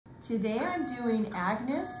Today I'm doing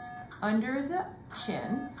Agnes under the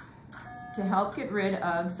chin to help get rid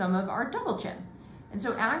of some of our double chin. And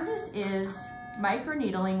so Agnes is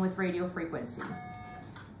microneedling with radiofrequency.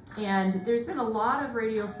 And there's been a lot of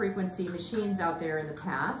radiofrequency machines out there in the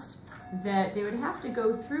past that they would have to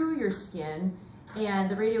go through your skin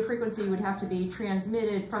and the radiofrequency would have to be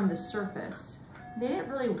transmitted from the surface. They didn't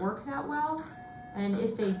really work that well. And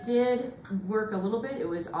if they did work a little bit, it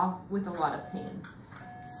was off with a lot of pain.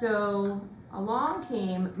 So along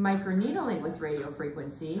came microneedling with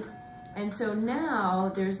radiofrequency. And so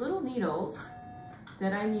now there's little needles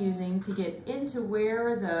that I'm using to get into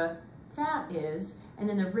where the fat is, and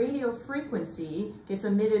then the radiofrequency gets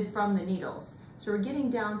emitted from the needles. So we're getting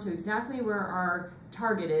down to exactly where our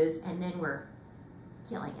target is, and then we're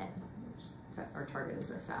killing it. Our target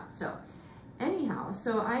is our fat. So anyhow,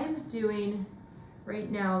 so I am doing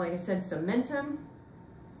right now, like I said, cementum,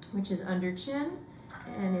 which is under chin,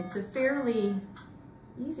 and it's a fairly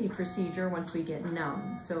easy procedure once we get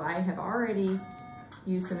numb. So I have already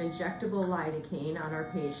used some injectable lidocaine on our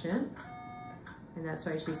patient, and that's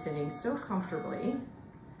why she's sitting so comfortably.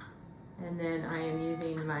 And then I am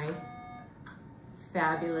using my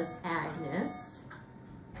fabulous Agnes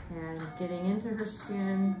and getting into her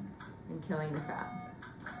skin and killing the fat.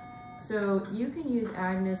 So you can use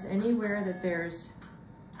Agnes anywhere that there's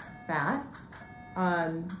fat,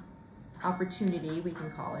 opportunity, we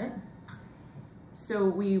can call it.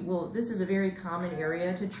 So this is a very common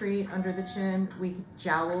area to treat under the chin.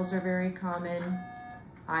 Jowls are very common.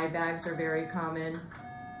 Eye bags are very common.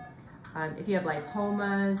 If you have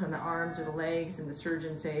lipomas on the arms or the legs and the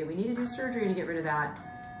surgeons say, we need to do surgery to get rid of that,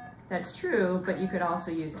 that's true, but you could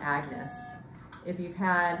also use Agnes. If you've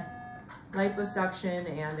had liposuction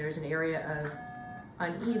and there's an area of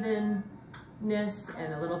unevenness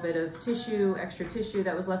and a little bit of tissue, extra tissue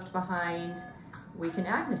that was left behind, we can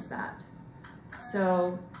Agnes that.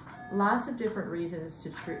 So lots of different reasons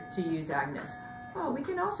to use Agnes. Oh, we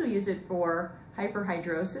can also use it for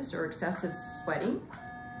hyperhidrosis or excessive sweating.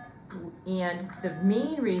 And the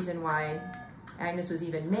main reason why Agnes was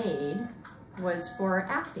even made was for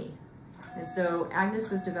acne. And so Agnes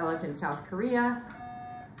was developed in South Korea.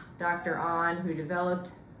 Dr. An, who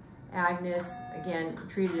developed Agnes, again,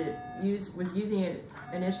 was using it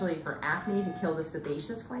initially for acne to kill the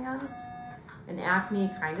sebaceous glands. And acne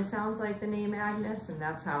kind of sounds like the name Agnes, and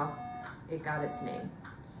that's how it got its name.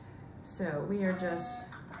 So we are just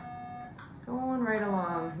going right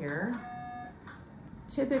along here.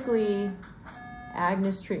 Typically,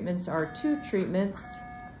 Agnes treatments are 2 treatments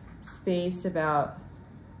spaced about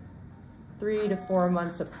 3 to 4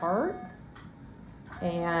 months apart.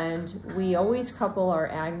 And we always couple our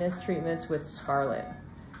Agnes treatments with Scarlet.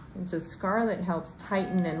 And so Scarlet helps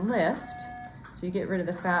tighten and lift. So you get rid of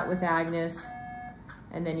the fat with Agnes,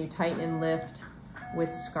 and then you tighten and lift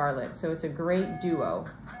with Scarlet. So it's a great duo.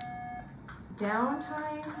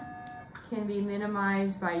 Downtime can be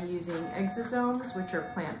minimized by using exosomes, which are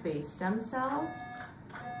plant-based stem cells,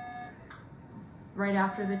 right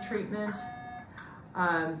after the treatment.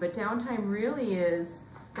 But downtime really is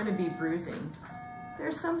going to be bruising.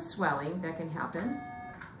 There's some swelling that can happen.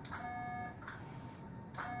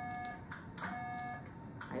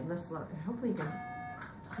 Hopefully you can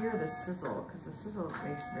hear the sizzle, because the sizzle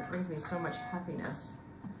brings me so much happiness.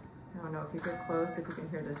 I don't know if you get close, if you can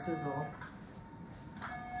hear the sizzle.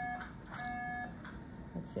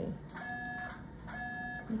 Let's see.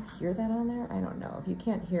 Can you hear that on there? I don't know. If you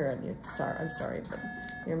can't hear it, I'm sorry, but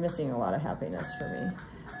you're missing a lot of happiness for me.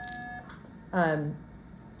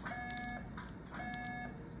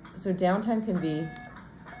 So downtime can be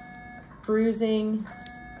bruising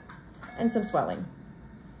and some swelling.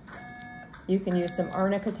 You can use some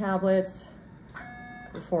arnica tablets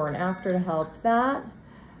before and after to help that.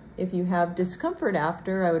 If you have discomfort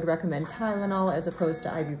after, I would recommend Tylenol as opposed to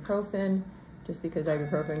ibuprofen, just because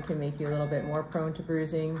ibuprofen can make you a little bit more prone to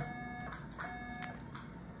bruising.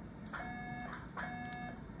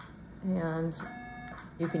 And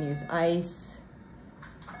you can use ice.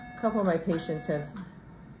 A couple of my patients have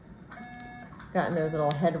gotten those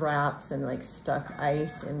little head wraps and like stuck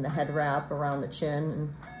ice in the head wrap around the chin and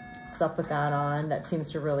slept with that on. That seems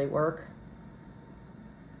to really work.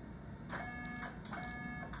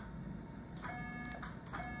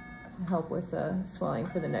 To help with the swelling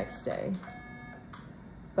for the next day.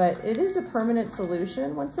 But it is a permanent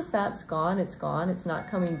solution. Once the fat's gone, it's gone. It's not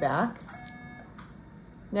coming back.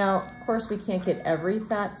 Now, of course, we can't get every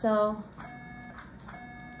fat cell,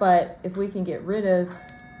 but if we can get rid of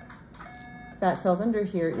fat cells under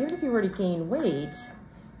here, even if you were to gain weight,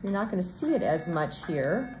 you're not going to see it as much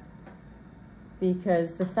here.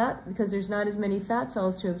 because there's not as many fat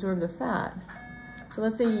cells to absorb the fat. So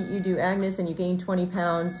let's say you do Agnes and you gain 20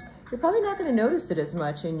 pounds, you're probably not going to notice it as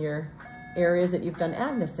much in your areas that you've done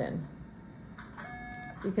Agnes in,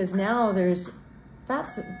 because now there's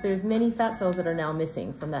many fat cells that are now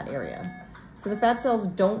missing from that area. So the fat cells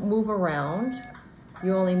don't move around.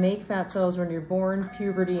 You only make fat cells when you're born,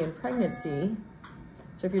 puberty, and pregnancy.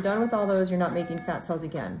 So if you're done with all those, you're not making fat cells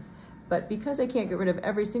again. But because I can't get rid of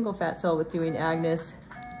every single fat cell with doing Agnes,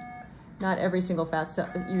 not every single fat cell,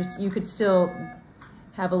 you could still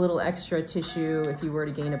have a little extra tissue if you were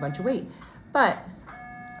to gain a bunch of weight, but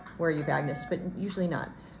where you've Agnes, but usually not.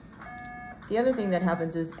 The other thing that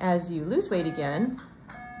happens is as you lose weight again,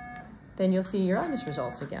 then you'll see your Agnes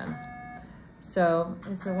results again. So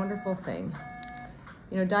it's a wonderful thing.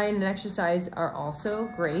 You know, diet and exercise are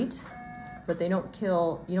also great, but they don't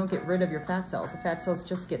kill, you don't get rid of your fat cells. The fat cells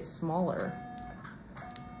just get smaller.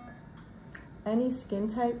 Any skin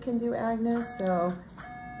type can do Agnes, so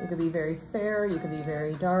you could be very fair, you could be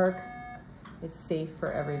very dark. It's safe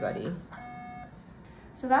for everybody.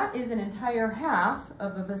 So that is an entire half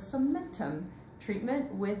of a cementum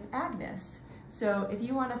treatment with Agnes. So if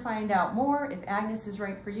you want to find out more if Agnes is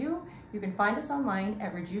right for you, you can find us online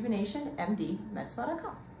at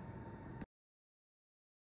RejuvenationMD.com.